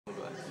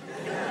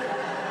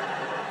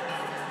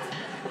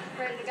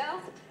Ready to go?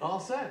 All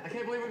set. I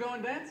can't believe we're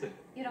going dancing.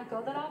 You don't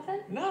go that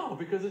often? No,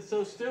 because it's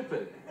so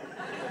stupid.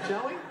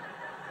 Shall we?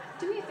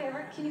 Do me a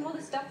favor. Can you hold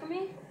this stuff for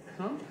me?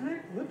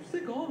 Compact,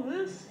 lipstick, all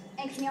this?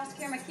 And can you also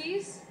carry my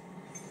keys?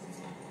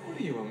 What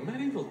are you, a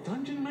medieval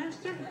dungeon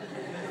master? And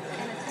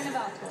a tin of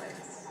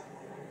Altoids.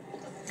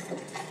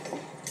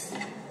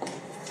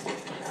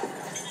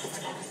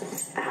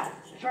 Ow!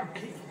 Sharp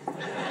key.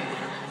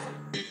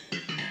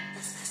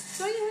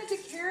 So you had to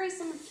carry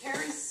some of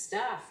Carrie's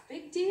stuff.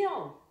 Big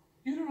deal.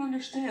 You don't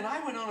understand.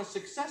 I went on a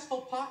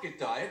successful pocket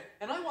diet,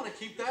 and I want to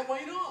keep that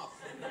weight off.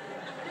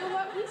 You know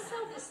what? We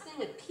sell this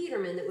thing at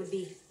Peterman that would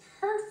be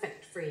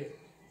perfect for you.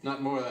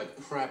 Not more of that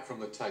crap from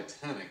the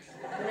Titanic.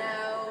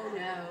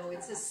 No.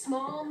 It's a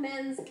small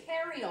men's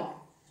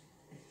carry-all.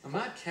 I'm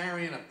not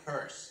carrying a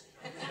purse.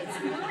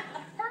 It's not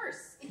a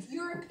purse. It's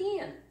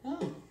European.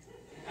 Oh.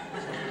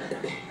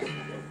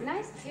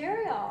 Nice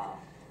carry-all.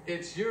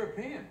 It's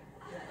European.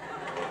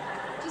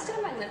 Do you still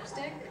have my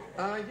lipstick?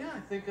 Yeah, I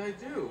think I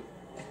do.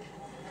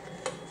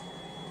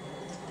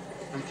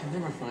 I can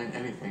never find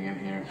anything in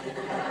here.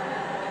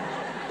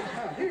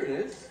 Ah, here it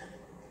is.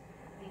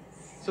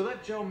 So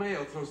that Joe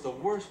Mayo throws the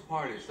worst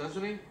parties,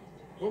 doesn't he?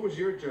 What was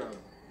your job?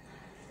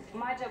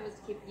 My job was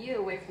to keep you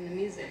away from the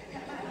music.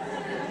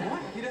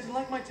 What? He doesn't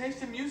like my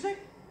taste in music?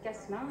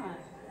 Guess not.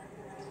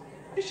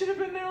 You should have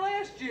been there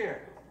last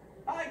year.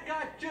 I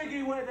got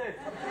jiggy with it.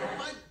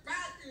 My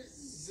back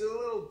is a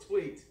little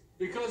tweaked.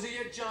 Because of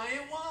your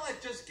giant wallet.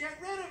 Just get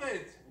rid of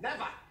it.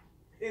 Never.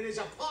 It is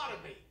a part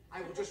of me.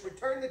 I will just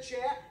return the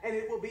chair, and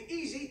it will be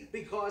easy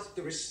because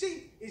the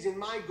receipt is in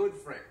my good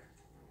friend.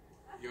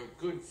 Your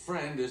good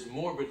friend is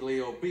morbidly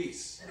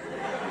obese.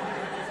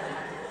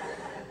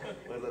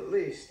 Well, at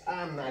least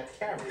I'm not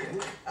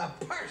carrying a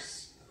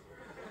purse.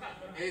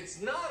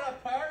 It's not a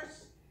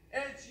purse.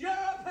 It's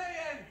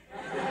European.